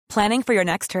Planning for your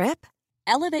next trip?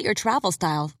 Elevate your travel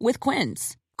style with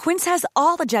Quince. Quince has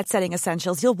all the jet-setting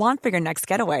essentials you'll want for your next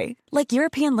getaway, like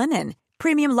European linen,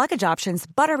 premium luggage options,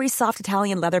 buttery soft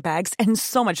Italian leather bags, and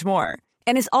so much more.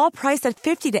 And is all priced at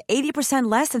 50 to 80%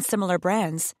 less than similar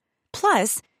brands.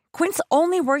 Plus, Quince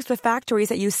only works with factories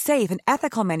that use safe and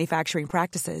ethical manufacturing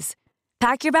practices.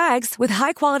 Pack your bags with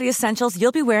high-quality essentials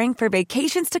you'll be wearing for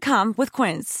vacations to come with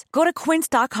Quince. Go to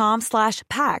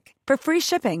quince.com/pack for free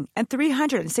shipping and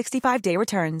 365-day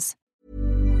returns.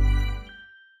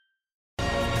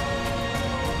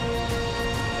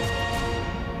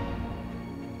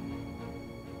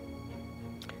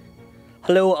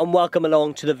 Hello and welcome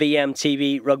along to the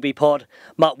VMTV Rugby Pod.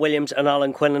 Matt Williams and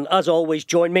Alan Quinlan, as always,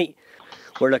 join me.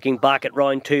 We're looking back at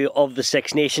round 2 of the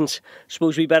Six Nations.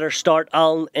 Suppose we better start,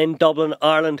 Alan, in Dublin,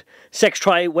 Ireland.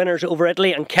 6-try winners over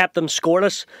Italy and kept them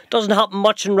scoreless. Doesn't happen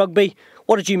much in rugby.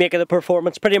 What did you make of the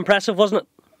performance? Pretty impressive, wasn't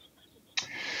it?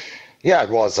 Yeah,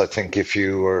 it was. I think if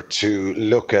you were to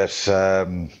look at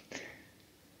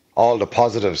all the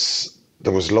positives,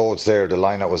 there was loads there. The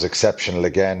lineup was exceptional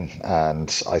again.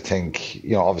 And I think,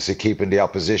 obviously keeping the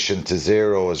opposition to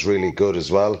 0 is really good as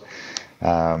well.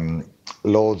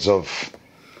 Loads of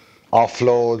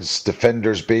offloads,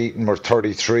 defenders beaten were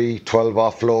 33, 12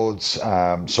 offloads.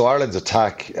 So Ireland's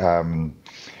attack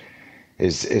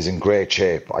is in great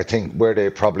shape. I think where they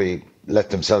probably let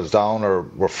themselves down or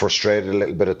were frustrated a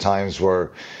little bit at times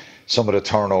were some of the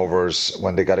turnovers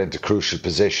when they got into crucial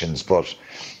positions. But,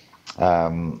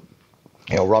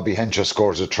 Robbie Henshaw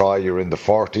scores a try, you're in the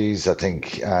 40s. I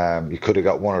think you could have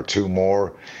got 1 or 2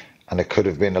 more and it could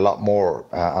have been a lot more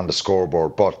on the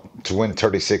scoreboard. But to win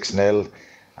 36-0,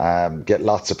 get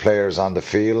lots of players on the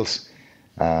field.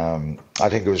 I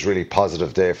think it was a really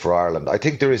positive day for Ireland. I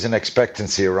think there is an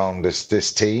expectancy around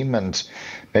this team and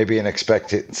maybe an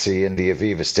expectancy in the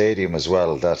Aviva Stadium as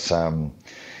well that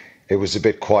it was a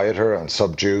bit quieter and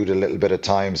subdued a little bit at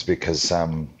times because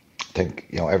I think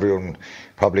everyone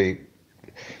probably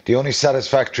the only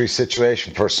satisfactory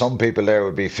situation for some people there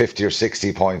would be 50 or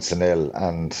 60 points to nil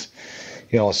and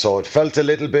so it felt a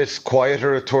little bit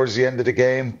quieter towards the end of the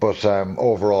game, but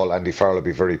overall, Andy Farrell will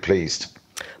be very pleased.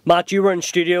 Matt, you were in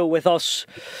studio with us.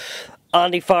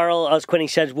 Andy Farrell, as Quinny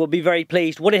says, will be very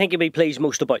pleased. What do you think he'll be pleased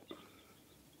most about?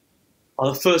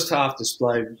 On the first half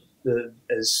display,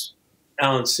 as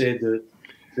Alan said, the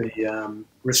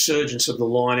resurgence of the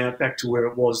line out back to where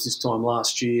it was this time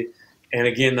last year. And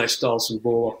again, they stole some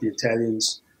ball off the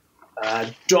Italians.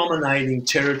 Dominating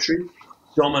territory,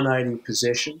 dominating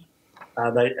possession.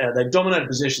 They dominated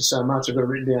possession so much, I've got it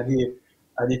written down here,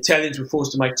 the Italians were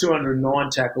forced to make 209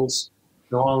 tackles,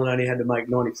 and Ireland only had to make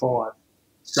 95.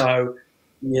 So,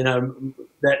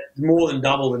 that more than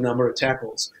double the number of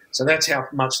tackles. So that's how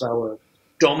much they were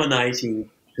dominating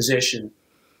possession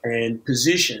and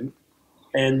position.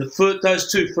 And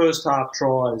those 2 first half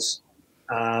tries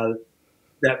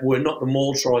that were not the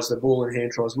maul tries, the ball in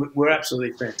hand tries, were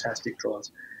absolutely fantastic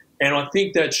tries. And I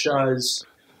think that shows...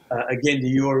 again, to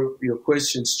your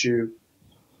question, Stu,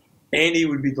 Andy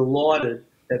would be delighted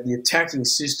that the attacking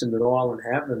system that Ireland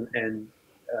have, and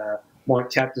Mike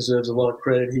Capp deserves a lot of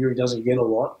credit here. He doesn't get a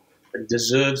lot, but he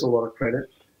deserves a lot of credit.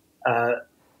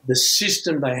 The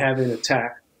system they have in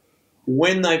attack,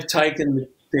 when they've taken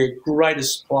their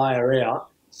greatest player out,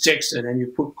 Sexton, and you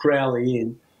put Crowley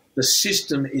in, the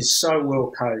system is so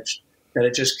well coached that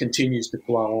it just continues to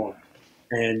flow on.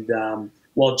 And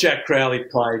while Jack Crowley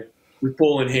played with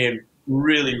ball in hand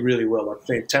really, really well. A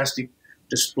fantastic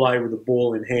display with the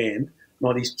ball in hand.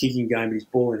 Not his kicking game, but his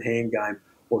ball in hand game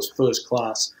was first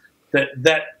class.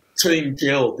 That team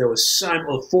gelled. There was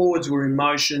the forwards were in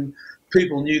motion.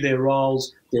 People knew their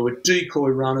roles. There were decoy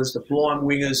runners. The blind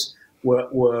wingers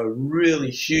were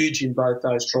really huge in both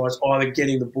those tries, either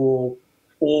getting the ball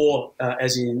or,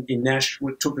 as in Nash,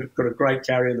 got a great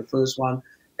carry in the first one,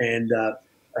 and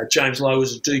James Lowe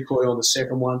was a decoy on the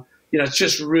second one. It's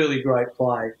just really great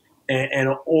play. And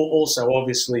also,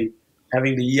 obviously,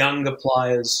 having the younger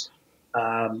players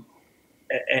and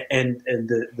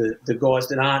the guys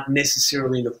that aren't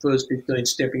necessarily in the first 15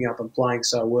 stepping up and playing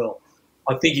so well.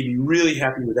 I think he'd be really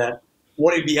happy with that.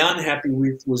 What he'd be unhappy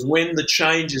with was when the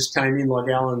changes came in, like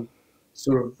Alan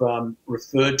sort of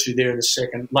referred to there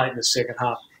late in the second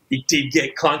half. It did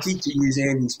get clunky, to use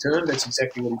Andy's term. That's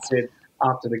exactly what he said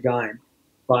after the game.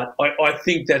 But I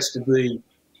think that's to be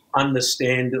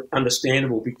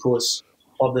understandable because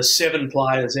of the 7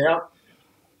 players out,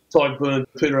 Todd Byrne,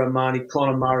 Peter O'Mahony,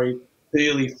 Conor Murray,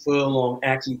 Healy, Furlong,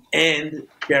 Aki, and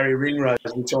Gary Ringrose,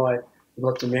 which I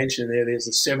forgot to mention there. There's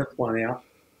the 7th one out.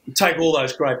 You take all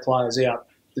those great players out,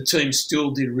 the team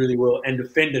still did really well and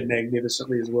defended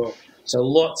magnificently as well. So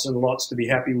lots and lots to be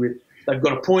happy with. They've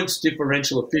got a points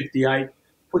differential of 58,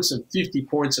 puts them 50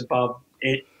 points above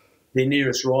their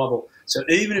nearest rival. So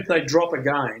even if they drop a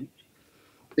game,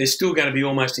 they're still going to be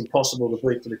almost impossible to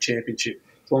beat for the championship,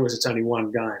 as long as it's only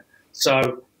one game.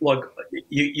 So,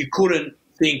 you couldn't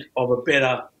think of a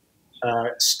better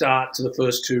start to the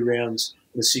first two rounds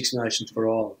of the Six Nations for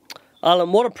Ireland.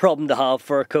 Alan, what a problem to have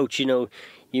for a coach.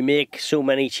 You make so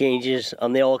many changes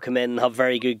and they all come in and have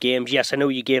very good games. Yes, I know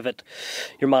you gave it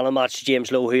your man of the match to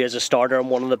James Lowe, who is a starter and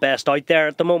one of the best out there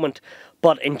at the moment.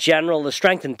 But in general, the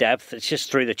strength and depth, it's just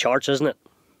through the charts, isn't it?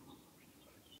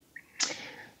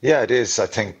 Yeah, it is. I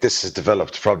think this has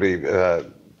developed probably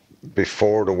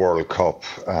before the World Cup.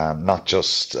 Not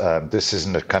just this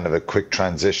isn't a kind of a quick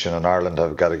transition, and Ireland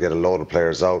have got to get a load of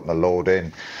players out and a load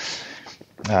in.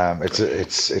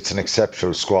 It's an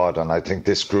exceptional squad, and I think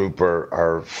this group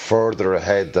are further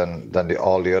ahead than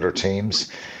all the other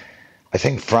teams. I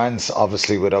think France,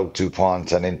 obviously, without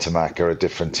Dupont and Intermac, are a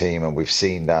different team, and we've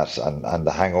seen that. And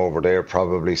the hangover there,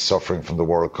 probably suffering from the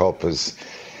World Cup, has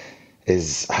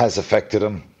affected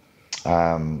them.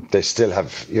 They still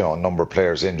have, a number of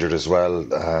players injured as well.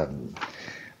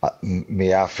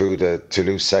 Miafu, the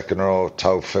Toulouse second row,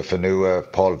 Tau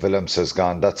Fifanua, Paul Willems has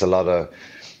gone. That's a lot of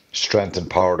strength and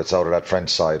power that's out of that French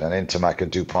side, and Intermac and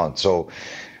Dupont. So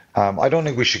I don't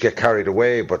think we should get carried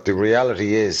away, but the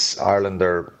reality is Ireland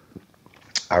their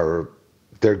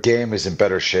game is in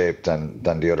better shape than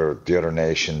the other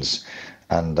nations,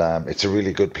 and it's a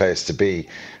really good place to be.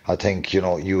 I think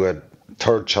you had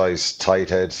third choice tight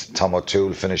head Tom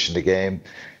O'Toole finishing the game,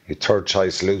 you third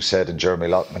choice loose head and Jeremy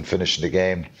Lockman finishing the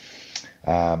game.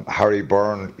 Harry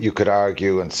Byrne, you could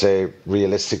argue and say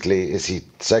realistically, is he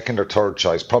second or third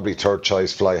choice? Probably third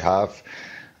choice fly half,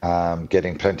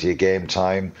 getting plenty of game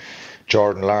time.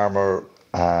 Jordan Larmour,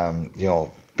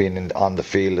 being on the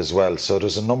field as well. So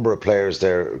there's a number of players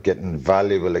there getting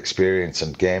valuable experience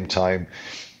and game time.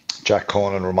 Jack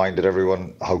Conan reminded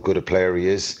everyone how good a player he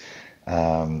is.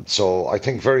 So I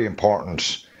think very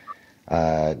important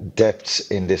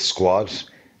depth in this squad.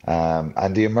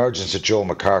 And the emergence of Joe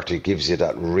McCarthy gives you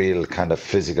that real kind of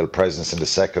physical presence in the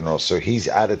second row. So he's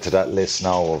added to that list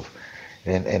now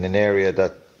in an area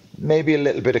that maybe a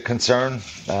little bit of concern.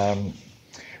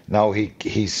 Now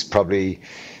he's probably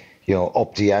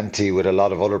up the ante with a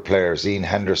lot of other players. Ian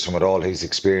Henderson, with all his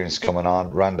experience coming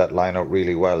on, ran that line out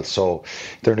really well. So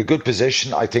they're in a good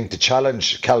position. I think the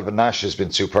challenge, Calvin Nash has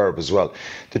been superb as well.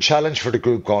 The challenge for the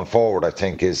group going forward, I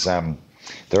think, is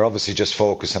they're obviously just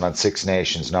focusing on Six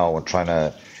Nations now and trying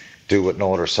to do what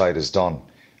no other side has done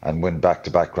and win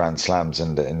back-to-back Grand Slams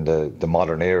in the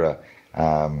modern era.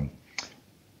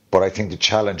 But I think the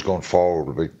challenge going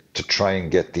forward will be to try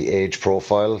and get the age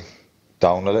profile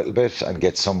down a little bit and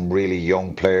get some really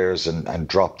young players and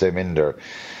drop them in there.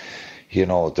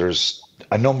 There's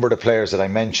a number of the players that I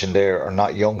mentioned there are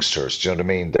not youngsters. Do you know what I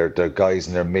mean? They're guys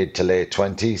in their mid to late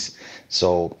 20s.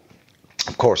 So,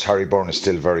 of course, Harry Byrne is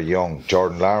still very young.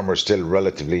 Jordan Larmour is still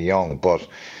relatively young. But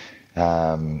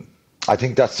I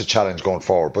think that's the challenge going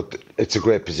forward. But it's a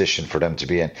great position for them to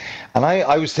be in. And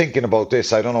I was thinking about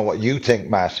this. I don't know what you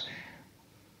think, Matt.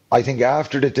 I think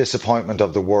after the disappointment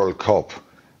of the World Cup,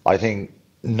 I think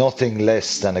nothing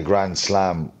less than a Grand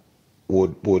Slam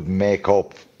would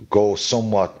go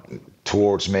somewhat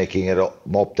towards making it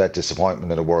up that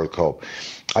disappointment in the World Cup.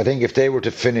 I think if they were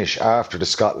to finish after the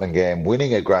Scotland game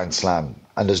winning a Grand Slam,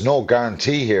 and there's no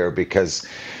guarantee here because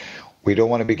we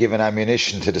don't want to be giving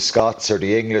ammunition to the Scots or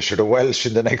the English or the Welsh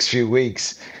in the next few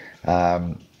weeks,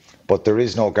 but there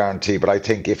is no guarantee. But I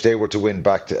think if they were to win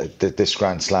back this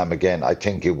Grand Slam again, I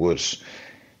think it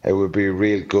would be a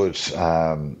real good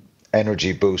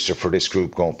energy booster for this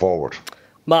group going forward.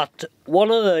 Matt, one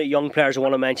of the young players I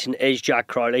want to mention is Jack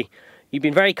Crowley. You've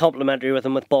been very complimentary with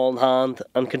him with ball in hand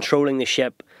and controlling the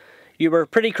ship. You were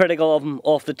pretty critical of him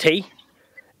off the tee.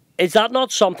 Is that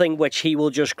not something which he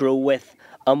will just grow with,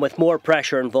 and with more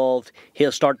pressure involved,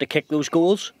 he'll start to kick those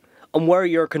goals? And where are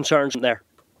your concerns there?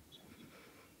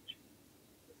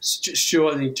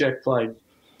 Sure, I think Jack played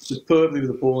superbly with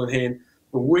the ball in hand.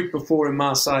 The week before in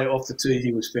Marseille off the tee,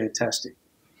 he was fantastic.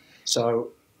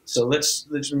 So let's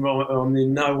in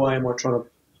no way am I trying to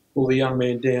pull the young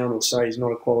man down or say he's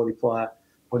not a quality player.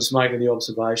 I'm just making the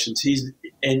observations.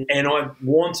 And I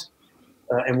want,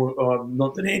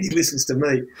 not that Andy listens to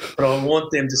me, but I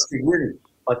want them to stick with him.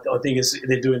 I think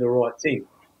they're doing the right thing.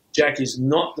 Jack is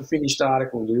not the finished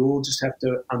article. We all just have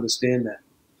to understand that.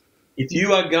 If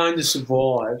you are going to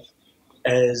survive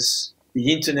as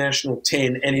the international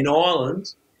 10, and in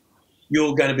Ireland,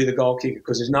 you're going to be the goal kicker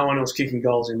because there's no one else kicking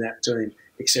goals in that team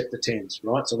except the 10s,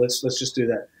 right? So let's just do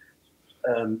that.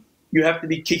 you have to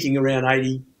be kicking around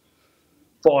 85%,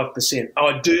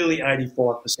 ideally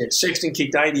 85%. Sexton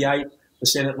kicked 88%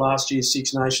 at last year's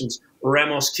Six Nations.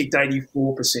 Ramos kicked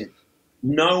 84%.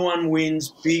 No one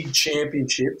wins big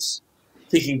championships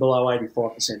kicking below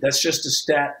 85%. That's just a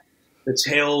stat that's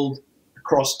held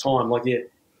across time. Like,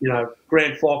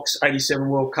 Grant Fox, 87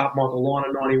 World Cup, Michael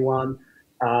Lynagh, 91.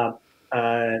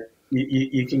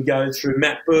 You can go through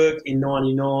Matt Burke in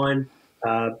 99,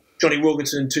 Johnny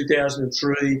Wilkinson in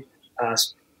 2003,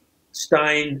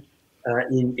 Stain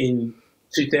in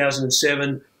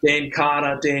 2007, Dan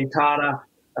Carter,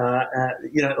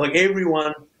 like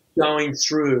everyone going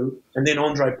through, and then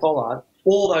Andre Pollard,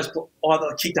 all those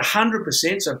either kicked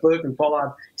 100%, so Burke and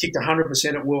Pollard kicked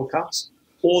 100% at World Cups,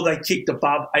 or they kicked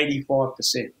above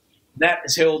 85%. That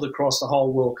is held across the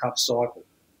whole World Cup cycle.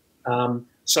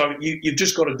 So you've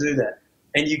just got to do that.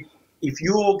 And if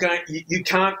you're going, you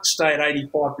can't stay at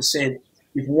 85%.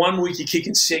 If 1 week you're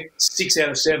kicking 6 out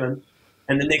of 7,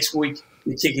 and the next week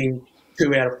you're kicking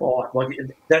 2 out of 5, like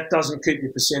that doesn't keep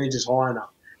your percentages high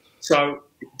enough. So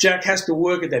Jack has to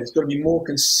work at that. He's got to be more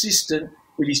consistent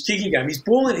with his kicking game. His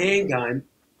ball and hand game,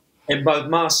 in both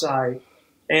Marseille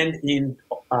and in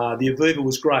the Aviva,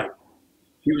 was great.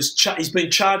 He's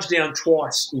been charged down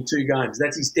twice in 2 games.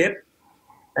 That's his depth,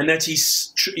 and that's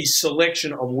his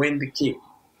selection of when to kick.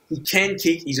 He can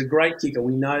kick. He's a great kicker.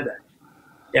 We know that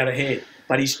out of hand.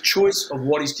 But his choice of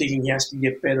what he's kicking, he has to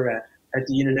get better at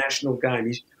the international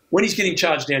game. When he's getting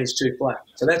charged down, he's too flat.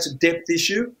 So that's a depth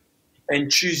issue,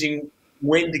 and choosing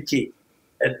when to kick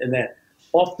and that.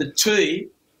 Off the tee,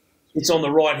 it's on the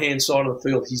right-hand side of the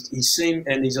field. He's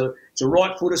a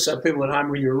right footer, so people at home,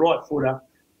 when you're a right footer,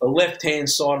 the left-hand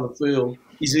side of the field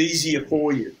is easier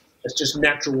for you. It's just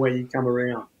natural where you come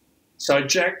around. So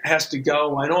Jack has to go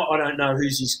away. And I don't know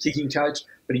who's his kicking coach,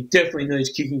 but he definitely needs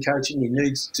kicking coaching. He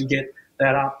needs to get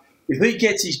that up. If he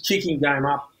gets his kicking game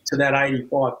up to that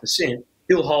 85%,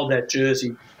 he'll hold that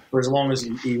jersey for as long as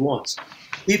he wants.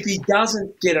 If he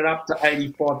doesn't get it up to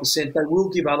 85%, they will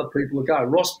give other people a go.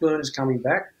 Ross Byrne is coming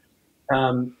back,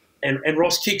 and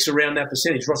Ross kicks around that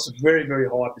percentage. Ross is a very, very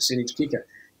high percentage kicker.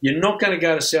 You're not going to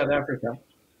go to South Africa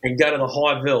and go to the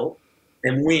High Veld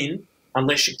and win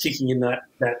unless you're kicking in that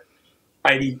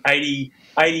 80 to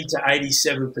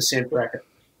 87% bracket.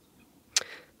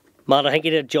 Matt, I think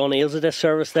you did John Eales a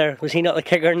disservice there. Was he not the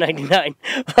kicker in 99?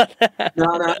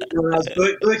 No.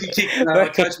 Berkey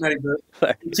kicked, Coach Matty Burke.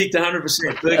 He kicked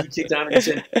 100%. Berkey kicked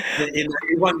 100%.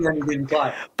 In one game he didn't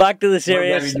play. Back to the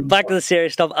serious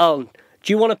stuff. Alan,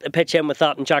 do you want to pitch in with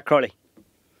that and Jack Crowley?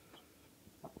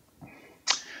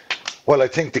 Well, I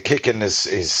think the kicking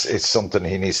is something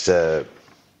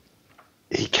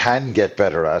he can get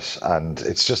better at, and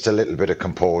it's just a little bit of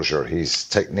composure. His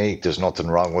technique, there's nothing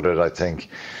wrong with it. I think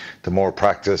the more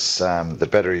practice, the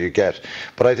better you get.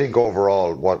 But I think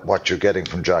overall, what you're getting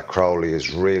from Jack Crowley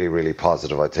is really, really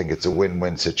positive. I think it's a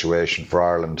win-win situation for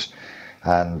Ireland,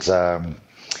 and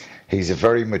he's a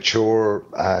very mature,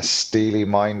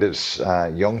 steely-minded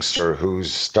youngster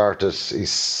who's started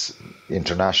his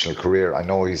international career. I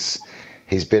know he's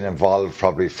been involved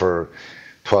probably for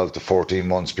 12 to 14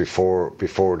 months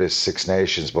before this Six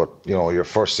Nations, but your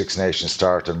first Six Nations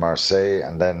start in Marseille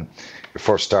and then your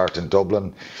first start in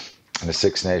Dublin in a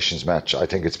Six Nations match, I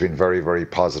think it's been very, very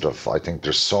positive. I think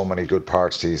there's so many good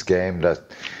parts to his game that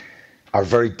are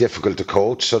very difficult to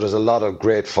coach, so there's a lot of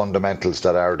great fundamentals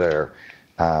that are there.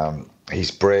 He's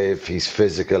brave, he's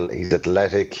physical, he's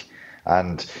athletic,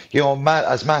 and Matt,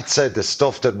 as Matt said, the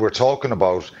stuff that we're talking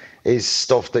about is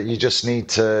stuff that you just need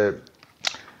to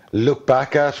look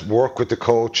back at, work with the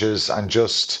coaches, and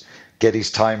just get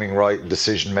his timing right and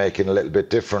decision making a little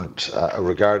bit different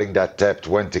regarding that depth,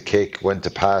 when to kick, when to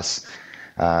pass,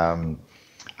 and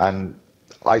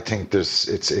I think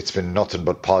it's been nothing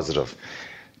but positive.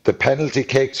 The penalty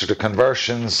kicks or the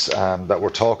conversions that we're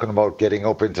talking about, getting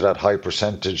up into that high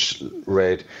percentage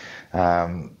rate,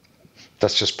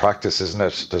 that's just practice, isn't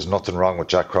it? There's nothing wrong with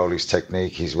Jack Crowley's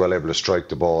technique. He's well able to strike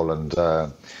the ball, and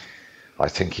I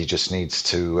think he just needs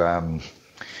to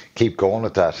keep going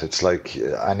with that. It's like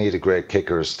any of the great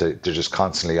kickers, they're just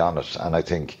constantly on it. And I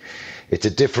think it's a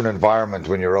different environment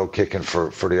when you're out kicking for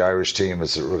the Irish team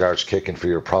as regards kicking for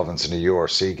your province in a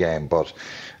URC game. But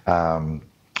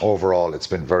overall, it's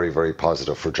been very, very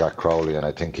positive for Jack Crowley, and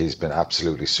I think he's been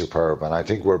absolutely superb. And I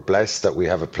think we're blessed that we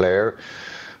have a player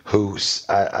who,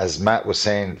 as Matt was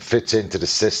saying, fits into the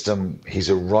system. He's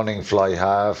a running fly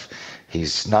half.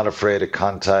 He's not afraid of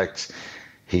contact.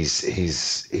 He's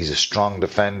a strong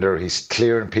defender. He's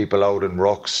clearing people out in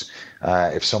rucks.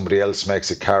 If somebody else makes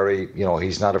a carry,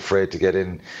 he's not afraid to get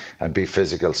in and be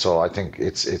physical. So I think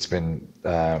it's been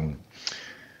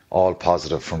all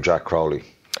positive from Jack Crowley.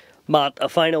 Matt, a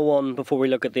final one before we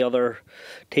look at the other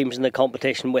teams in the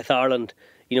competition with Ireland.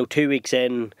 2 weeks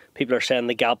in, people are saying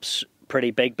the gap's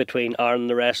pretty big between Ireland and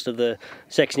the rest of the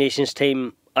Six Nations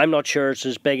team. I'm not sure it's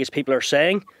as big as people are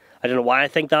saying. I don't know why I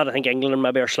think that. I think England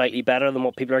maybe are slightly better than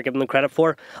what people are giving them credit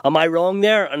for. Am I wrong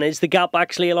there? And is the gap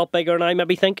actually a lot bigger than I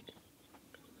maybe think?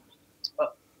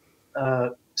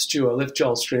 Stu, I left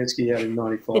Joel Stransky out in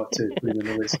 95 too, put him in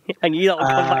the list. I knew that would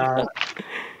come back.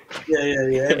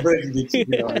 Yeah. Brady did keep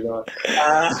me on.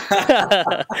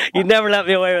 You'd never let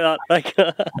me away with that.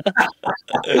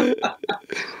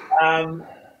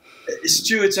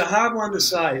 Stu, it's a hard one to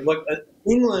say. Like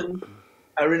England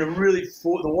are in a really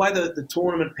the way that the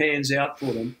tournament pans out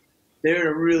for them, they're in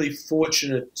a really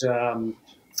fortunate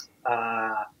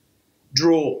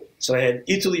draw. So they had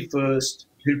Italy first,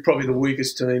 who's probably the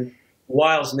weakest team.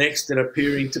 Wales next, that are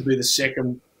appearing to be the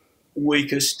second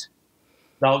weakest.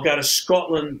 They'll go to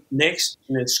Scotland next,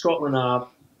 and then Scotland are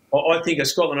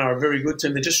a very good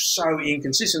team. They're just so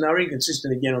inconsistent. They were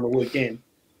inconsistent again on the weekend.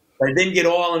 They then get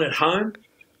Ireland at home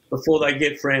before they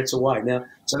get France away. Now,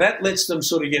 so that lets them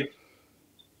sort of get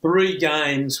 3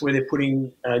 games where they're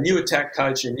putting a new attack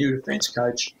coach and a new defence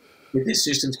coach with their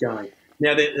systems going.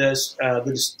 Now,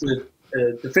 the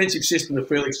defensive system that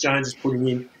Felix Jones is putting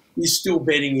in is still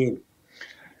bedding in.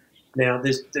 Now,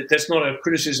 that's not a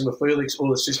criticism of Felix or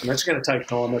the system. That's going to take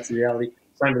time. That's the reality.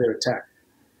 Same with their attack.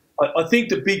 I think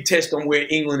the big test on where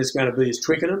England is going to be is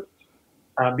Twickenham,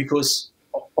 because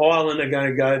Ireland are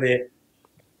going to go there.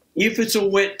 If it's a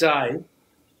wet day,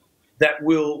 that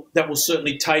will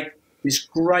certainly take this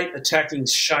great attacking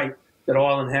shape that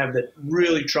Ireland have that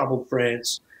really troubled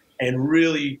France and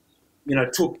really,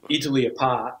 took Italy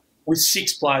apart with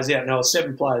 6 players out. Now,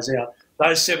 7 players out.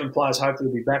 Those 7 players hopefully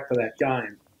will be back for that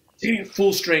game.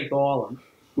 Full strength Ireland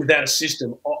without a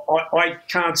system. I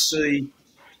can't see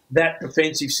that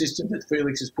defensive system that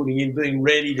Felix is putting in being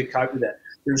ready to cope with that.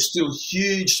 There are still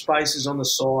huge spaces on the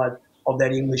side of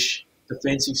that English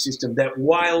defensive system that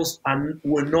Wales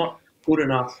were not good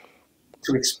enough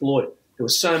to exploit. There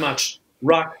was so much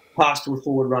ruck, pass to a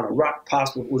forward runner, ruck,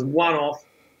 pass to it was one-off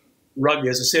rugby.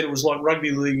 As I said, it was like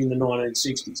rugby league in the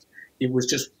 1960s. It was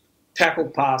just tackle,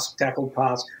 pass, tackle,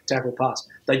 pass, tackle, pass.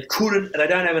 They couldn't. They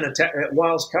don't have an attack.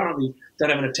 Wales currently don't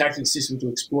have an attacking system to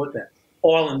exploit that.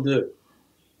 Ireland do.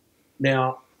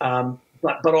 Now,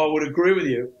 but I would agree with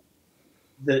you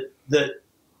that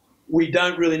we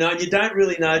don't really know. You don't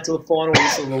really know till the final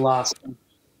whistle of the last one.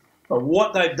 But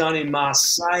what they've done in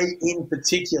Marseille in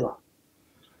particular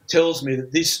tells me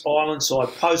that this Ireland side,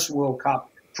 post-World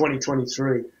Cup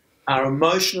 2023, are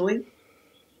emotionally,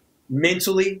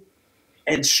 mentally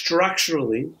and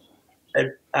structurally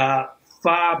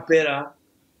far better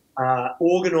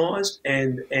organised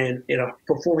and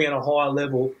performing at a higher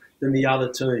level than the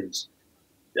other teams.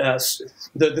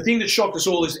 The thing that shocked us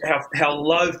all is how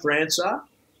low France are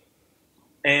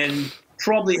and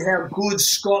probably how good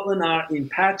Scotland are in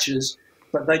patches,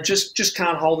 but they just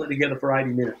can't hold it together for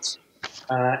 80 minutes.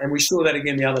 And we saw that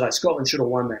again the other day. Scotland should have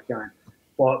won that game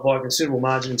by a considerable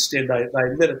margin. Instead, they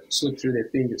let it slip through their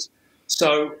fingers.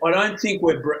 So I don't think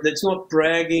it's not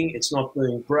bragging, it's not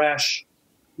being brash.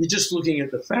 You're just looking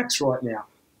at the facts right now.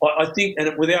 I think,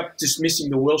 and without dismissing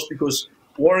the Welsh, because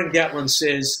Warren Gatland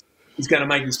says he's going to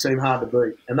make his team hard to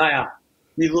beat, and they are.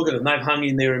 You look at them; they've hung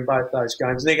in there in both those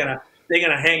games. They're going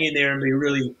to hang in there and be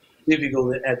really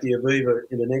difficult at the Aviva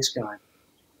in the next game.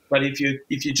 But if you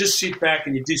just sit back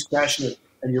and you're dispassionate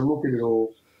and you look at it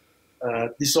all,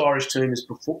 this Irish team is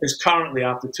currently,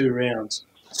 after 2 rounds,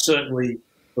 certainly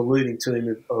the leading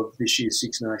team of this year's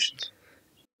Six Nations.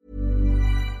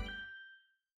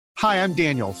 Hi, I'm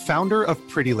Daniel, founder of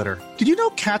Pretty Litter. Did you know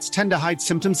cats tend to hide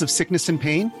symptoms of sickness and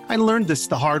pain? I learned this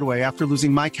the hard way after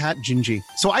losing my cat, Gingy.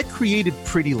 So I created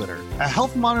Pretty Litter, a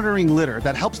health monitoring litter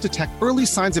that helps detect early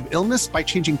signs of illness by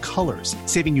changing colors,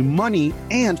 saving you money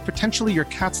and potentially your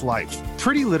cat's life.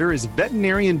 Pretty Litter is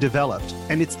veterinarian developed,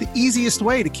 and it's the easiest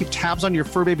way to keep tabs on your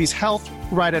fur baby's health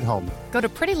right at home. Go to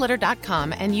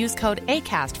prettylitter.com and use code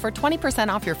ACAST for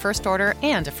 20% off your first order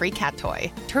and a free cat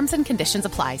toy. Terms and conditions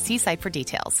apply. See site for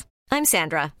details. I'm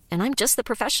Sandra, and I'm just the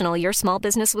professional your small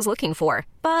business was looking for.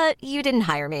 But you didn't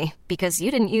hire me because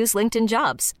you didn't use LinkedIn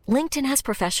Jobs. LinkedIn has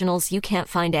professionals you can't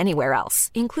find anywhere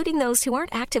else, including those who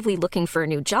aren't actively looking for a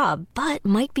new job, but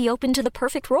might be open to the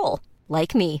perfect role,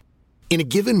 like me. In a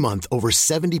given month, over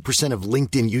 70% of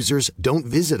LinkedIn users don't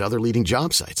visit other leading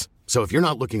job sites. So if you're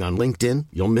not looking on LinkedIn,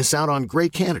 you'll miss out on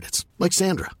great candidates like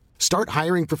Sandra. Start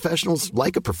hiring professionals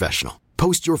like a professional.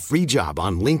 Post your free job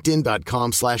on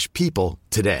linkedin.com/people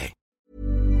today.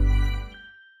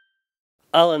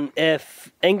 Alan,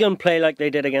 if England play like they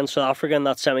did against South Africa in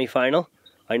that semi-final,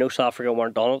 I know South Africa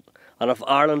weren't on it, and if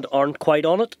Ireland aren't quite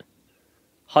on it,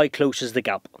 how close is the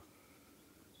gap?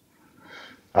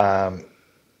 I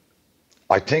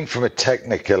think from a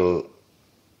technical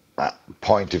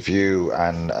point of view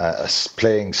and a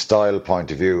playing style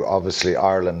point of view, obviously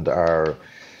Ireland are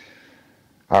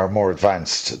more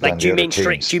advanced than the other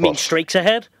teams. Do you mean streaks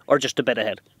ahead or just a bit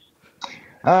ahead?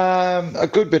 A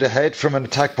good bit ahead from an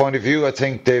attack point of view. I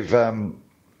think they've,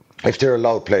 if they're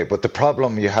allowed play. But the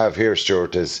problem you have here,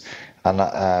 Stuart, is,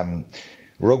 and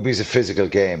rugby's a physical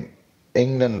game.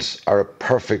 England are a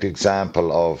perfect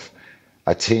example of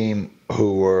a team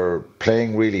who were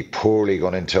playing really poorly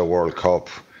going into a World Cup.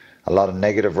 A lot of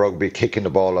negative rugby, kicking the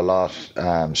ball a lot,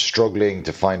 struggling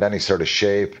to find any sort of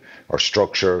shape or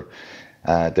structure.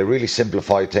 They really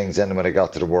simplified things. Then when they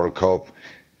got to the World Cup,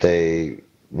 they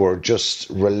were just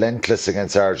relentless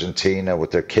against Argentina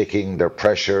with their kicking, their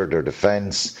pressure, their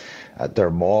defence, their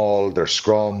maul, their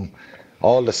scrum,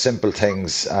 all the simple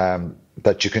things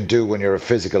that you can do when you're a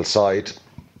physical side.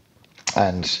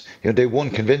 And they won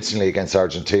convincingly against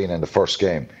Argentina in the first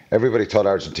game. Everybody thought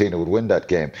Argentina would win that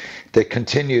game. They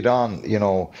continued on,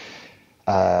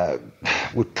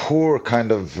 with poor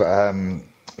kind of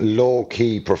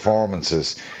low-key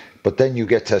performances. But then you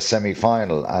get to a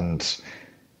semi-final and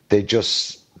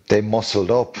they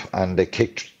muscled up and they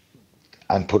kicked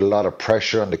and put a lot of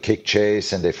pressure on the kick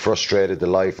chase, and they frustrated the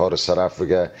life out of South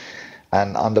Africa.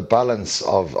 And on the balance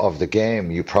of the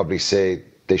game, you probably say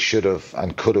they should have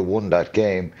and could have won that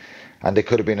game, and they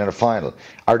could have been in a final.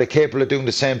 Are they capable of doing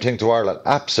the same thing to Ireland?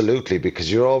 Absolutely,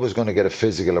 because you're always going to get a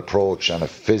physical approach and a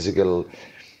physical,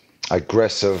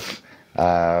 aggressive,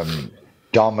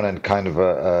 dominant kind of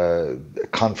a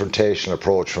confrontational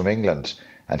approach from England.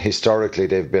 And historically,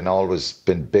 they've always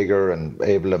been bigger and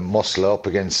able to muscle up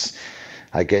against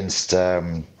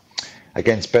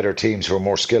better teams who are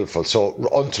more skillful. So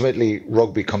ultimately,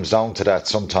 rugby comes down to that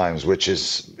sometimes, which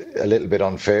is a little bit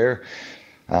unfair.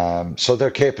 So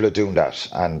they're capable of doing that.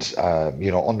 And,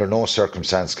 under no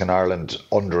circumstance can Ireland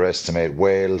underestimate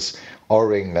Wales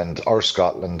or England or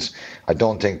Scotland. I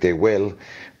don't think they will.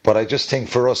 But I just think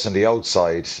for us on the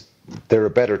outside, they're a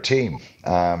better team.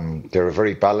 They're a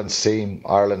very balanced team.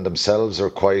 Ireland themselves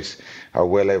are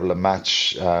well able to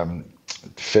match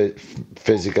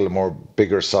physical, more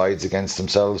bigger sides against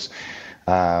themselves.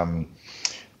 But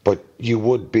you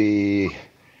wouldn't be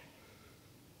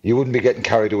getting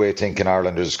carried away thinking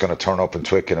Ireland is going to turn up in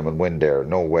Twickenham and win there.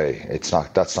 No way.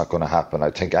 That's not going to happen. I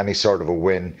think any sort of a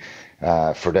win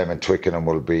for them in Twickenham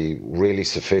will be really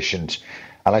sufficient.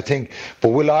 And I think, but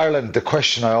will Ireland, the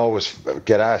question I always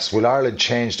get asked, will Ireland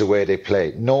change the way they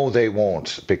play? No, they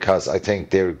won't, because I think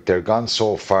they're gone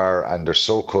so far and they're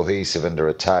so cohesive in their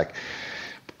attack.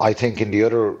 I think in the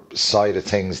other side of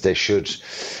things, they should,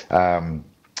 and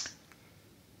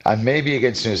maybe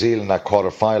against New Zealand that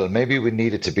quarter-final, maybe we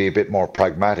needed to be a bit more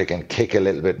pragmatic and kick a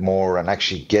little bit more and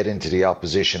actually get into the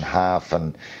opposition half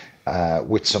and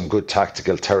with some good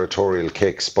tactical territorial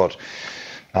kicks. But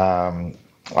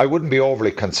I wouldn't be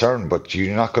overly concerned, but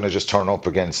you're not going to just turn up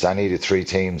against any of the three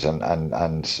teams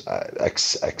and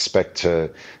expect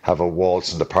to have a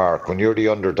waltz in the park. When you're the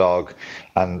underdog,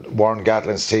 and Warren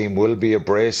Gatlin's team will be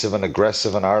abrasive and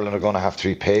aggressive, and Ireland are going to have to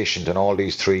be patient in all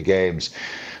these three games.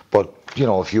 But,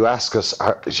 if you ask us,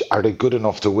 are they good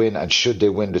enough to win, and should they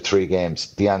win the three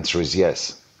games? The answer is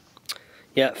yes.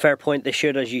 Yeah, fair point. They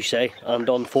should, as you say, and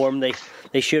on form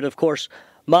they should, of course.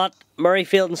 Matt,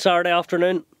 Murrayfield on Saturday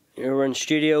afternoon. You were in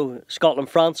studio, Scotland,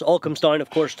 France. All comes down, of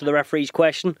course, to the referee's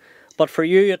question. But for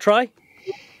you, a try?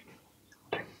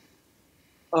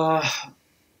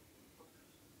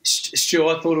 Stu,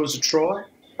 I thought it was a try.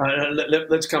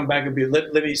 Let's come back a bit.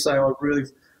 Let me say I really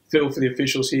feel for the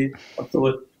officials here. I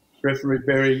thought referee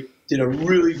Berry did a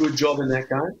really good job in that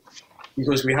game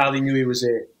because we hardly knew he was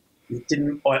there.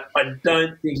 I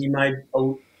don't think he made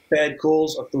bad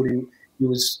calls. I thought he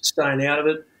was staying out of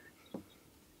it.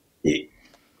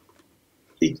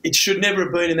 It should never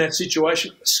have been in that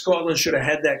situation. Scotland should have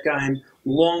had that game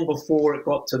long before it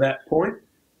got to that point.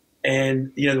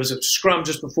 And, there was a scrum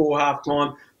just before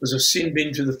half-time. There was a sin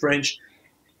bin to the French.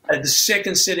 At the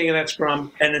second setting of that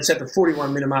scrum, and it's at the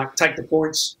 41-minute mark, take the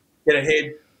points, get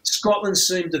ahead. Scotland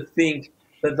seemed to think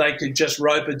that they could just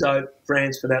rope-a-dope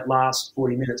France for that last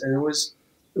 40 minutes. And it was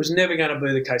never going to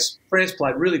be the case. France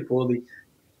played really poorly.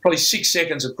 Probably 6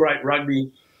 seconds of great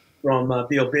rugby from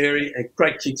Bill Berry, a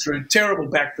great kick through, terrible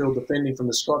backfield defending from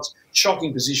the Scots,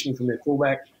 shocking positioning from their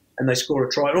fullback, and they score a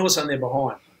try. And all of a sudden they're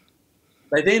behind.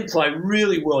 They then play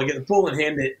really well. They get the ball in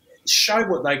hand, they show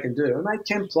what they can do, and they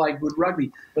can play good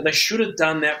rugby. But they should have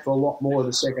done that for a lot more of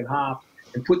the second half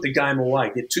and put the game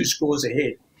away, get 2 scores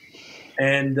ahead.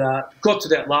 And got to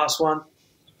that last one.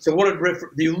 So what did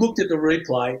you looked at the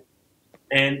replay,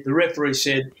 and the referee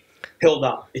said, held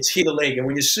up. It's hit a leg. And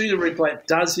when you see the replay, it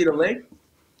does hit a leg,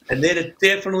 and then it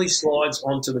definitely slides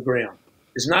onto the ground.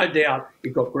 There's no doubt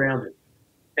it got grounded.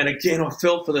 And again, I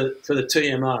felt for the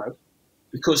TMO,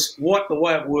 because the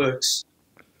way it works,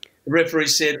 the referee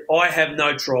said, I have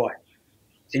no try.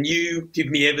 Can you give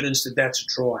me evidence that that's a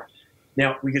try?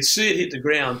 Now, we could see it hit the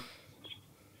ground,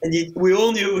 and we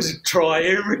all knew it was a try.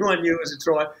 Everyone knew it was a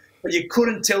try, but you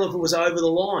couldn't tell if it was over the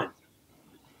line.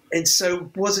 And so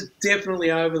was it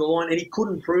definitely over the line? And he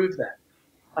couldn't prove that.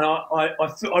 And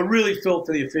I really felt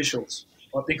for the officials,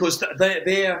 right? Because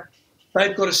they've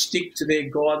got to stick to their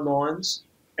guidelines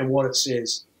and what it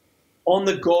says. On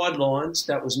the guidelines,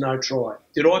 that was no try.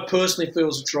 Did I personally feel it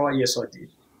was a try? Yes, I did.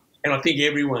 And I think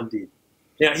everyone did.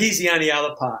 Now, here's the only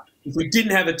other part. If we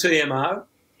didn't have a TMO,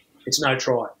 it's no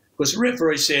try. Because the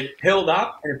referee said, held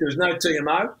up, and if there was no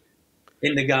TMO,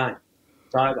 end the game.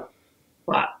 It's over.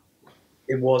 But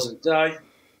it wasn't.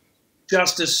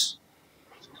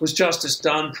 Was justice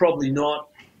done? Probably not.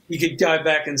 You could go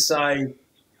back and say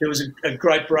there was a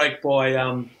great break by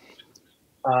Gail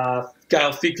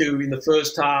Fiku in the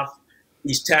first half.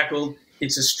 He's tackled.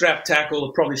 It's a strap tackle.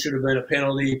 It probably should have been a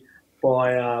penalty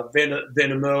by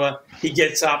Venamua. He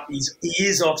gets up. He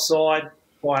is offside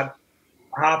by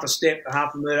half a step,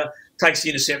 half a metre, takes the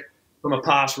intercept from a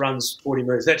pass, runs 40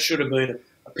 metres. That should have been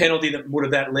a penalty that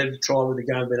would have led to trial with the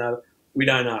game been over. We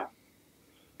don't know.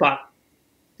 But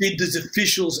did the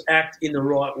officials act in the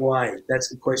right way? That's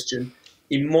the question.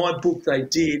 In my book, they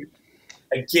did.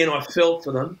 Again, I felt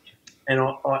for them, and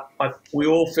we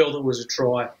all felt it was a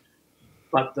try,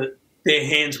 but their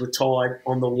hands were tied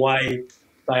on the way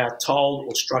they are told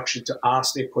or structured to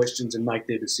ask their questions and make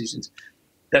their decisions.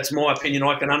 That's my opinion.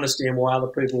 I can understand why other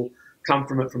people come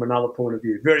from it from another point of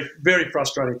view. Very, very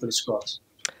frustrating for the Scots.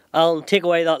 I'll take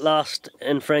away that last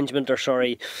infringement,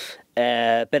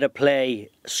 bit of play.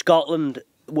 Scotland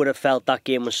would have felt that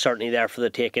game was certainly there for the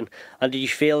taking. And did you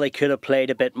feel they could have played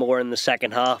a bit more in the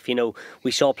second half? You know,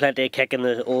 we saw plenty of kicking,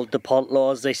 the old DuPont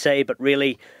law, as they say, but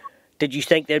really, did you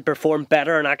think they'd performed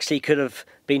better and actually could have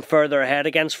been further ahead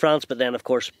against France? But then, of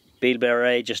course, Bill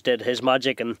Barret just did his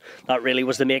magic, and that really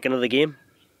was the making of the game.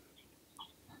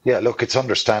 Yeah, look, it's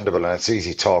understandable, and it's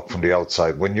easy talk from the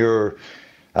outside. When you're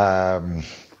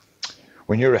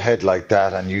ahead like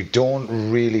that and you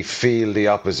don't really feel the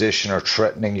opposition are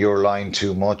threatening your line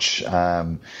too much,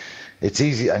 it's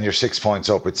easy, and you're 6 points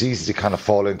up, it's easy to kind of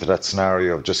fall into that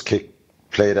scenario of just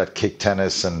play that kick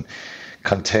tennis and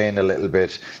contain a little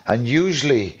bit. And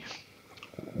usually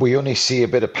we only see a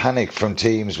bit of panic from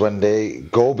teams when they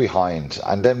go behind.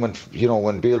 And then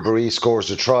when Bill Barret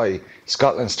scores a try,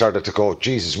 Scotland started to go,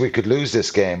 Jesus, we could lose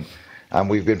this game. And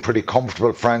we've been pretty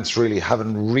comfortable. France really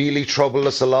haven't really troubled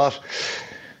us a lot.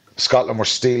 Scotland were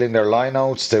stealing their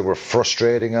lineouts. They were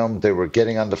frustrating them. They were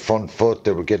getting on the front foot.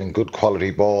 They were getting good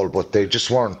quality ball, but they just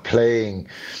weren't playing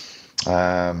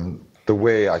the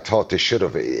way I thought they should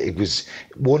have. It was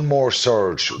one more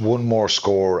surge, one more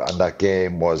score, and that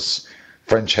game was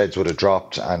French heads would have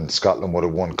dropped and Scotland would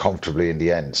have won comfortably in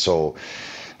the end. So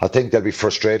I think they'll be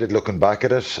frustrated looking back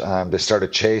at it. They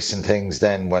started chasing things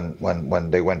then when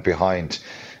they went behind.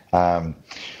 I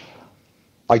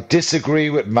disagree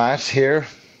with Matt here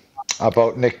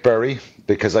about Nick Berry,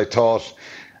 because I thought,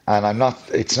 and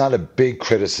it's not a big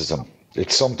criticism.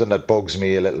 It's something that bugs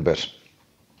me a little bit.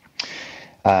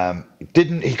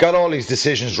 He got all his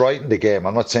decisions right in the game.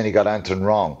 I'm not saying he got anything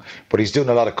wrong, but he's doing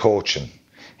a lot of coaching.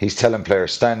 He's telling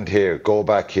players, stand here, go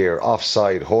back here,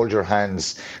 offside, hold your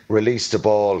hands, release the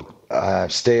ball,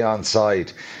 stay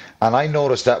onside. And I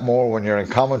noticed that more when you're in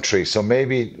commentary. So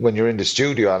maybe when you're in the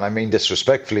studio, and I mean this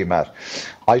respectfully, Matt,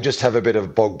 I just have a bit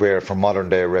of bugbear for modern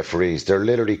day referees. They're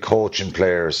literally coaching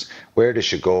players where they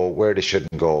should go, where they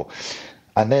shouldn't go.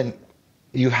 And then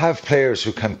you have players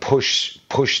who can push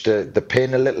the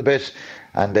pin a little bit,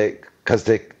 and they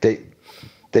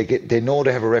know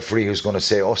they have a referee who's going to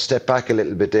say, oh, step back a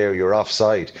little bit there, you're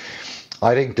offside.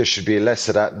 I think there should be less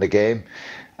of that in the game.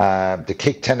 The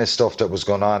kick tennis stuff that was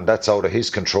going on, that's out of his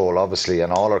control, obviously,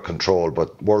 and all our control,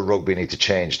 but World Rugby need to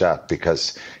change that,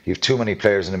 because you have too many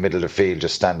players in the middle of the field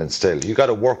just standing still. You got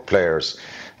to work players,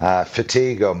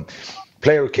 fatigue them.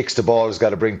 Player who kicks the ball has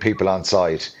got to bring people on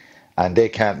side, and they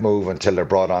can't move until they're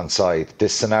brought on side.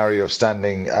 This scenario of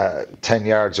standing 10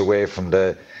 yards away from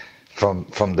the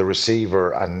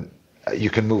receiver and you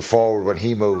can move forward when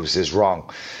he moves is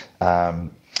wrong. The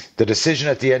decision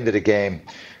at the end of the game,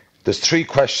 there's 3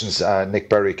 questions Nick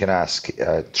Berry can ask.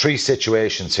 3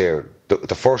 situations here.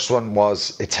 The first one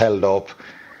was, it's held up.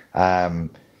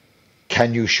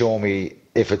 Can you show me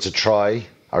if it's a try,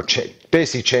 or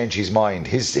basically change his mind?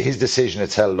 His decision,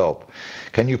 it's held up.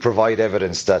 Can you provide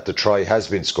evidence that the try has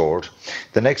been scored?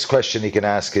 The next question he can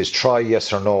ask is try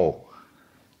yes or no.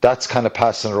 That's kind of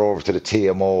passing it over to the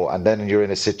TMO, and then you're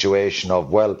in a situation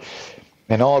of, well,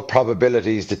 in all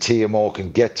probabilities, the TMO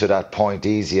can get to that point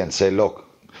easy and say, look,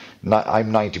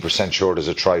 I'm 90% sure there's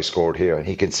a try scored here. And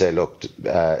he can say, look,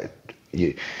 the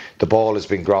ball has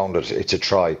been grounded, it's a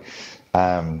try.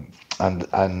 And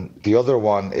the other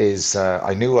one is,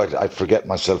 I knew I'd forget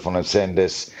myself when I'm saying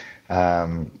this,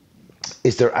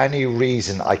 is there any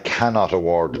reason I cannot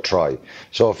award the try?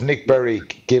 So if Nick Berry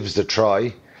gives the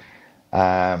try,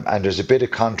 and there's a bit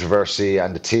of controversy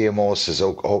and the TMO says,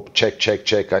 oh,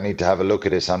 check, I need to have a look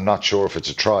at this, I'm not sure if it's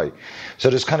a try. So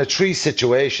there's kind of three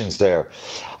situations there.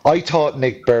 I thought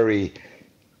Nick Berry,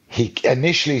 he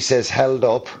initially says held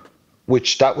up,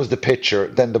 which that was the picture,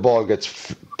 then the ball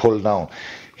gets pulled down.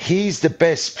 He's the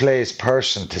best placed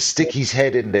person to stick his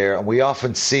head in there, and we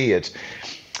often see it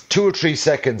 2 or 3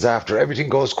 seconds after everything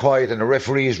goes quiet and the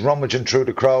referee is rummaging through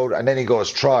the crowd, and then he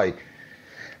goes try.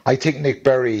 I think Nick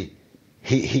Berry,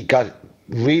 he got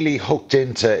really hooked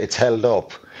into it's held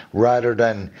up rather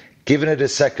than giving it a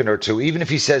second or two, even if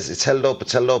he says it's held up,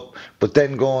 but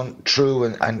then going through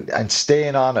and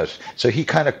staying on it. So he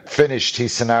kind of finished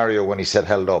his scenario when he said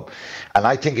held up. And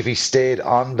I think if he stayed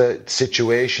on the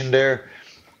situation there,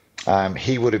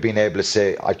 he would have been able to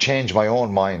say, I changed my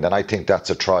own mind, and I think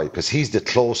that's a try, because he's the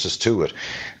closest to it.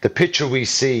 The picture we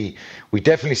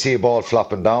definitely see a ball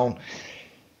flopping down.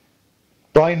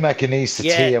 Brian McInnes, the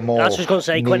TMO. That's what I was going to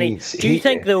say, Quinny. Do you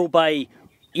think, though, by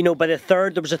the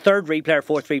third, there was a third replay or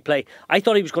fourth replay, I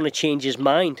thought he was going to change his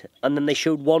mind, and then they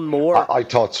showed one more. I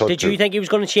thought so. Did you think he was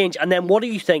going to change? And then what do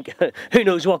you think? Who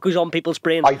knows what goes on people's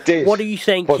brains? I did. What do you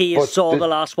think he saw the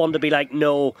last one to be like,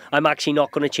 no, I'm actually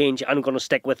not going to change, I'm going to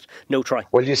stick with no try?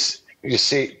 Well, you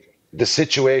see, the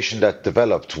situation that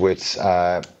developed with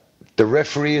the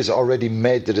referee has already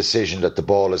made the decision that the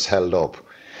ball is held up.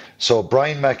 So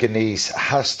Brian McInnes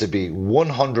has to be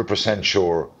 100%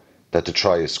 sure that the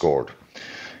try is scored.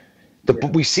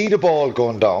 We see the ball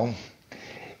going down.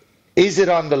 Is it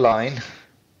on the line?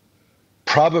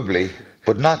 Probably,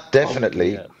 but not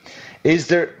definitely. Is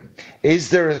there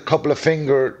a couple of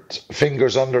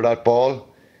fingers under that ball?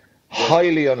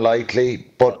 Highly unlikely,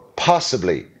 but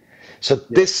possibly. So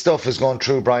this stuff is going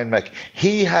through Brian Mac.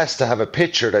 He has to have a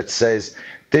picture that says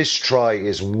this try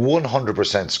is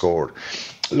 100% scored.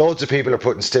 Loads of people are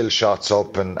putting still shots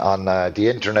up and on the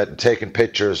internet and taking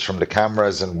pictures from the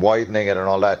cameras and widening it and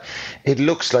all that. It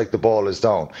looks like the ball is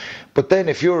down. But then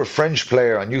if you're a French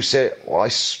player and you say,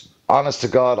 honest to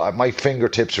God, my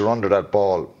fingertips are under that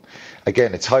ball,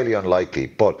 again, it's highly unlikely.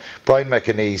 But Brian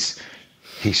McInnes,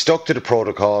 he stuck to the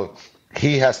protocol.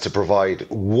 He has to provide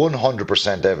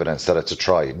 100% evidence that it's a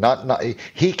try.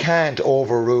 He can't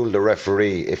overrule the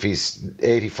referee if he's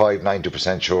 85,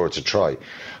 90% sure it's a try.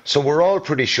 So we're all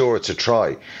pretty sure it's a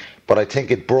try. But I think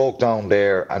it broke down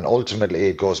there, and ultimately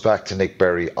it goes back to Nick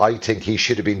Berry. I think he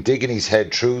should have been digging his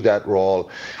head through that roll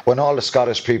when all the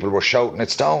Scottish people were shouting,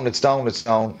 it's down, it's down, it's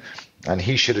down. And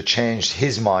he should have changed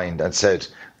his mind and said,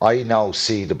 I now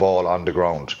see the ball on the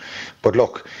ground. But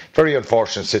look, very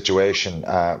unfortunate situation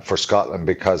for Scotland,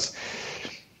 because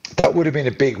that would have been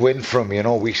a big win for him. You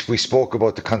know, we spoke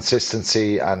about the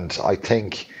consistency, and I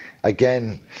think,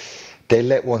 again, they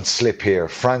let one slip here.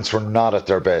 France were not at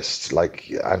their best,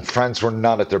 and France were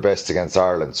not at their best against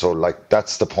Ireland. So,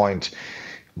 that's the point.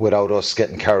 Without us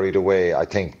getting carried away, I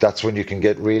think that's when you can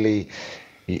get really,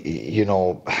 you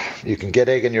can get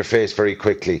egg in your face very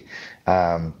quickly.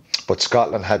 But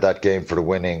Scotland had that game for the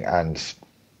winning, and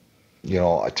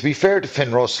to be fair to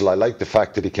Finn Russell, I like the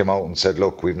fact that he came out and said,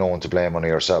 look, we've no one to blame,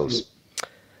 only ourselves.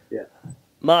 Yeah.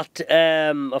 Matt,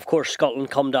 of course,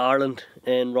 Scotland come to Ireland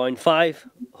in round 5.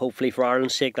 Hopefully for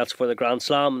Ireland's sake, that's for the Grand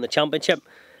Slam and the Championship.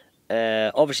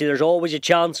 Obviously, there's always a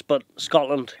chance, but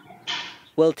Scotland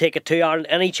will take it to Ireland.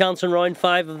 Any chance in round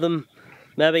 5 of them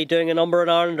maybe doing a number in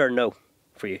Ireland, or no,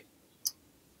 for you?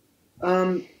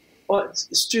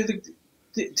 Stu,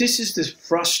 this is the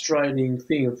frustrating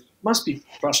thing. Must be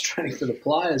frustrating for the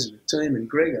players of the team and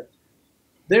Gregor.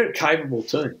 They're a capable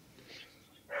team,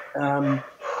 but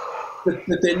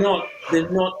they're not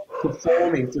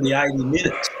performing for the 80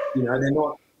 minutes. They're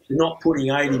not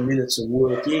putting 80 minutes of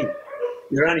work in.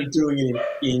 They're only doing it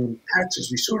in patches.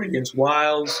 We saw it against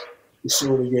Wales. We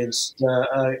saw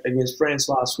it against France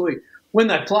last week. When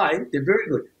they play, they're very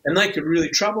good, and they could really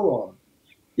trouble Ireland.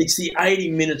 It's the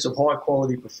 80 minutes of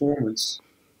high-quality performance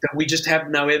that we just have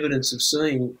no evidence of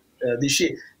seeing this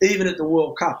year. Even at the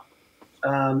World Cup, they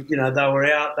were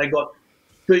out. They got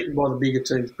beaten by the bigger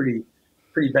teams pretty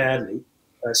badly.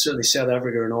 Certainly South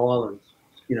Africa and Ireland,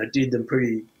 did them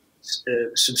pretty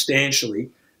substantially.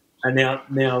 And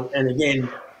now, and again,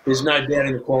 there's no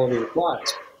doubting the quality of the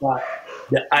players, but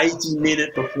the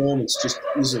 80-minute performance just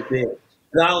isn't there.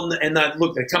 They're coming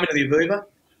to the Aviva.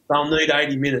 They'll need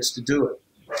 80 minutes to do it.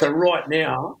 So right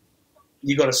now,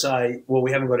 you've got to say, well,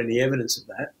 we haven't got any evidence of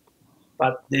that,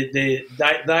 but they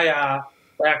are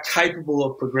capable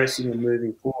of progressing and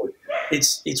moving forward.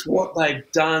 It's what they've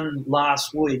done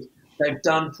last week. They've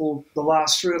done for the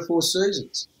last 3 or 4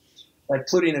 seasons. They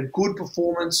put in a good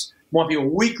performance. Might be a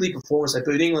weekly performance. They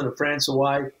beat England and France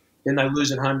away, then they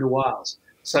lose at home to Wales.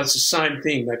 So it's the same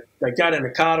thing. They go down to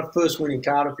Cardiff, first win in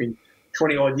Cardiff in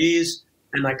 20-odd years,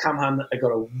 and they come home. They've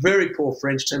got a very poor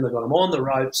French team. They've got them on the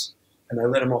ropes, and they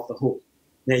let them off the hook.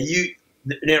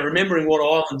 Now remembering what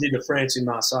Ireland did to France in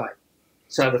Marseille.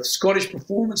 So the Scottish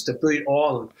performance to beat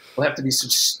Ireland will have to be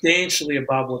substantially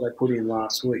above what they put in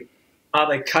last week. Are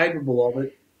they capable of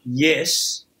it?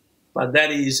 Yes, but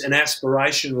that is an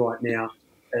aspiration right now.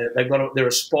 They're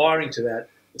aspiring to that.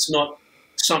 It's not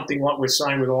something like we're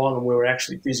saying with Ireland, where we're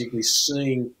actually physically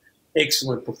seeing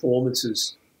excellent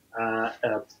performances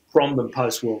from them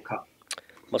post-World Cup.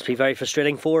 Must be very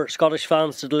frustrating for Scottish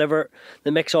fans to deliver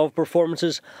the mix of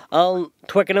performances. Alan,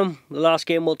 Twickenham, the last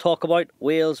game we'll talk about,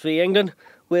 Wales v England.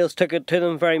 Wales took it to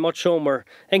them very much so, and were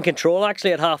in control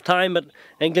actually at half-time, but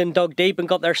England dug deep and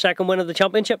got their second win of the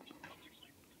championship.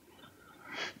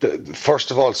 First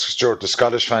of all, Stuart, the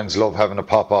Scottish fans love having a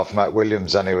pop off Matt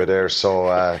Williams anyway there.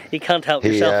 So you can't help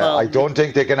yourself, Alan. I don't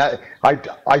think they can. I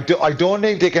don't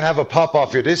think they can have a pop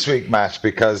off you this week, Matt,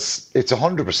 because it's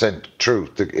 100% true.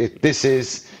 This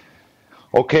is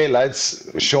okay,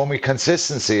 lads. Show me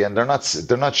consistency, and they're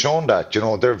not showing that.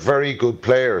 They're very good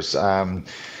players.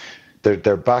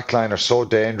 Their backline are so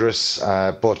dangerous,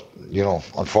 but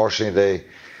unfortunately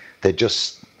they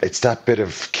just. It's that bit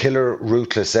of killer,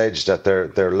 ruthless edge that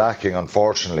they're lacking,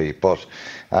 unfortunately. But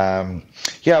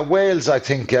Wales, I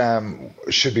think,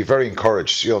 should be very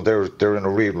encouraged. They're in a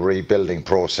real rebuilding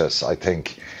process. I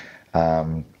think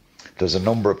there's a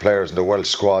number of players in the Welsh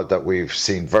squad that we've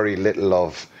seen very little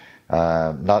of.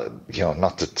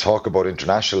 Not to talk about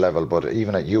international level, but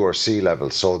even at URC level.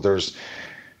 So there's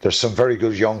some very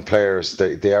good young players.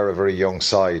 They are a very young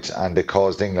side, and they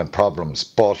caused England problems.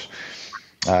 But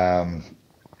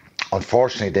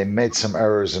unfortunately, they made some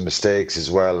errors and mistakes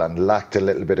as well and lacked a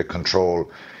little bit of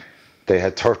control. They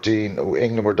had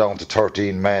England were down to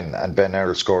 13 men, and Ben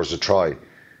Earl scores a try.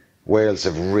 Wales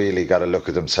have really got to look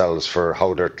at themselves for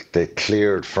how they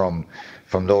cleared from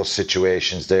those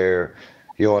situations there.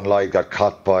 Johan Lyde got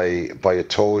caught by a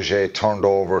Toge, turned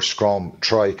over, scrum,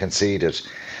 try conceded.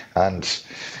 And,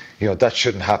 that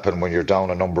shouldn't happen when you're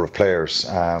down a number of players.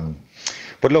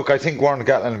 But look, I think Warren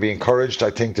Gatland will be encouraged.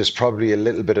 I think there's probably a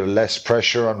little bit of less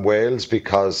pressure on Wales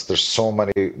because there's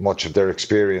much of their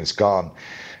experience gone,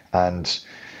 and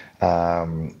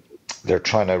they're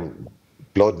trying to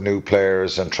blood new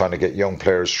players and trying to get young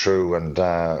players through. And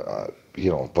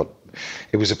but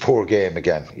it was a poor game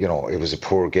again. It was a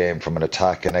poor game from an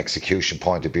attack and execution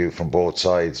point of view from both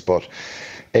sides. But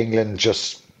England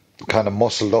just kind of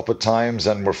muscled up at times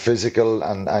and were physical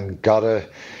and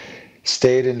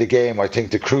stayed in the game. I think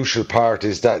the crucial part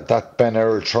is that Ben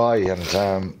Earl try,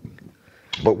 and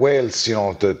but Wales,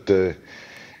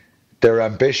 their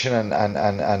ambition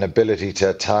and ability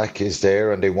to attack is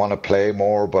there, and they want to play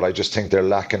more. But I just think they're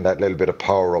lacking that little bit of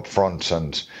power up front,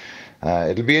 and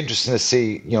it'll be interesting to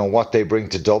see what they bring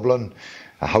to Dublin,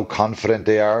 how confident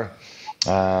they are.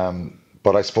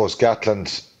 But I suppose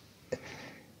Gatland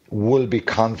will be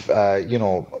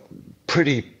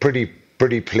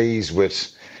pretty pleased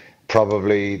with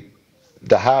probably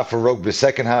the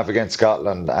second half against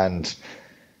Scotland, and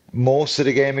most of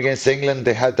the game against England.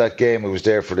 They had that game, it was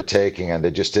there for the taking, and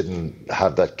they just didn't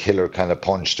have that killer kind of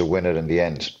punch to win it in the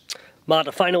end. Matt,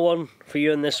 a final one for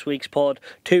you in this week's pod.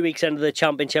 2 weeks into the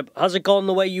championship, has it gone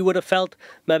the way you would have felt,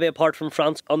 maybe apart from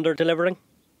France under-delivering?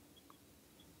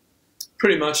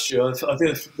 Pretty much, Joe. I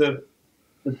think the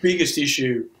biggest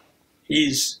issue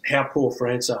is how poor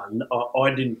France are.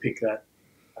 I didn't pick that.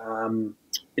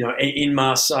 In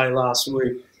Marseille last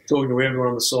week, talking to everyone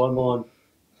on the sideline,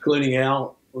 including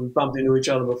Al, we bumped into each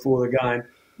other before the game.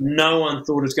 No one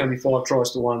thought it was going to be 5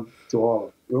 tries to 1 to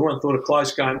Ireland. Everyone thought a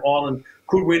close game. Ireland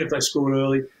could win if they scored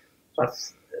early. But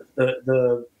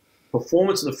the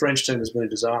performance of the French team has been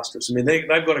disastrous. I mean, they've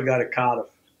got to go to Cardiff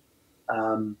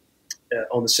on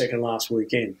the second last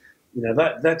weekend.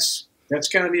 That's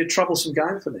going to be a troublesome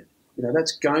game for them.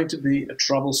 That's going to be a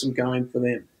troublesome game for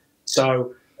them.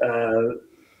 So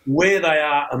where they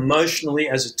are emotionally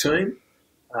as a team,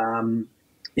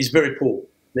 is very poor.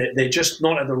 They're just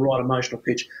not at the right emotional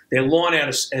pitch. Their line out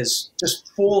has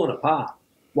just fallen apart,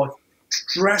 like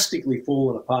drastically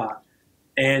fallen apart,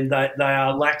 and they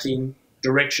are lacking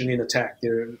direction in attack.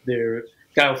 Gail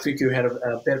Fickou had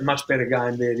a much better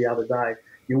game there the other day.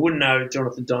 You wouldn't know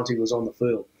Jonathan Dante was on the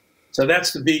field. So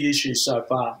that's the big issue so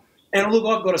far. And look,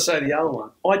 I've got to say the other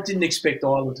one. I didn't expect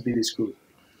Ireland to be this good.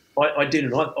 I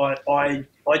didn't. I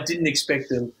didn't expect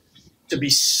them to be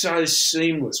so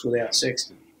seamless without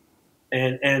Sexton.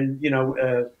 And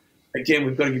again,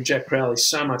 we've got to give Jack Crowley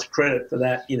so much credit for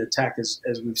that in attack, as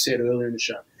we've said earlier in the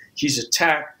show. His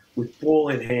attack with ball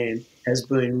in hand has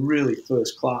been really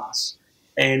first class.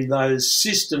 And those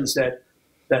systems that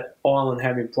Ireland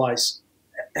have in place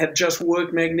have just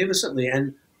worked magnificently.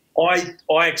 And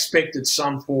I expected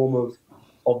some form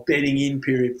of betting in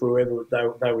period for whoever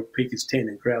they would pick as 10,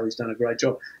 and Crowley's done a great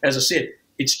job. As I said,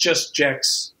 it's just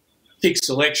Jack's kick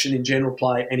selection in general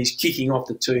play and his kicking off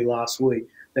the tee last week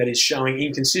that is showing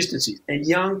inconsistencies. And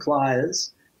young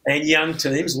players and young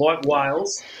teams like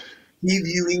Wales give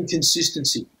you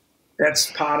inconsistency. That's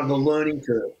part of the learning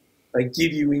curve. They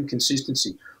give you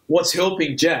inconsistency. What's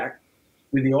helping Jack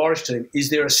with the Irish team is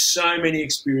there are so many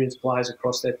experienced players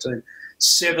across that team.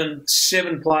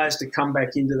 Seven players to come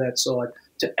back into that side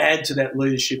to add to that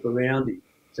leadership around him.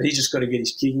 So he's just got to get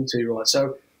his kicking tee right.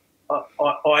 So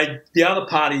the other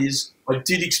part is I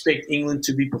did expect England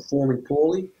to be performing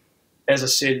poorly, as I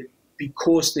said,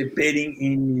 because they're betting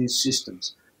in new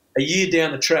systems. A year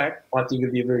down the track, I think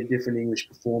it'll be a very different English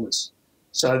performance.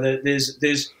 So there's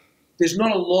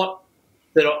not a lot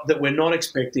that we're not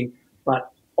expecting,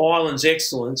 but Ireland's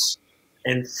excellence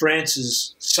and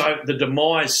France's the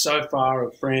demise so far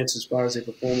of France as far as their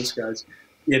performance goes,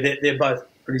 they're both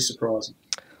pretty surprising.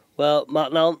 Well, Matt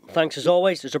and Alan, thanks as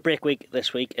always. There's a break week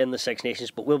this week in the Six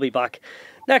Nations, but we'll be back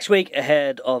next week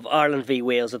ahead of Ireland v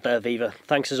Wales at the Aviva.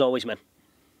 Thanks as always, men.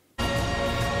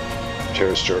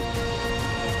 Cheers, Stuart.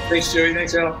 Thanks, Stuart.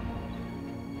 Thanks, Alan.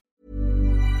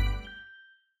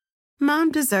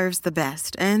 Mom deserves the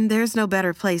best, and there's no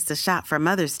better place to shop for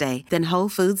Mother's Day than Whole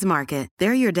Foods Market.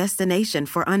 They're your destination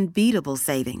for unbeatable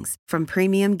savings, from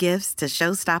premium gifts to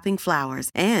show-stopping flowers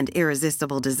and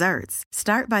irresistible desserts.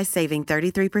 Start by saving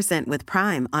 33% with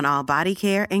Prime on all body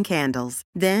care and candles.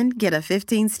 Then get a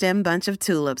 15-stem bunch of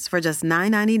tulips for just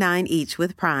 $9.99 each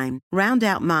with Prime. Round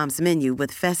out Mom's menu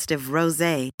with festive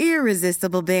rosé,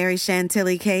 irresistible berry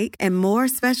chantilly cake, and more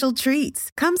special treats.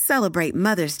 Come celebrate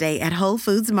Mother's Day at Whole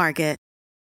Foods Market.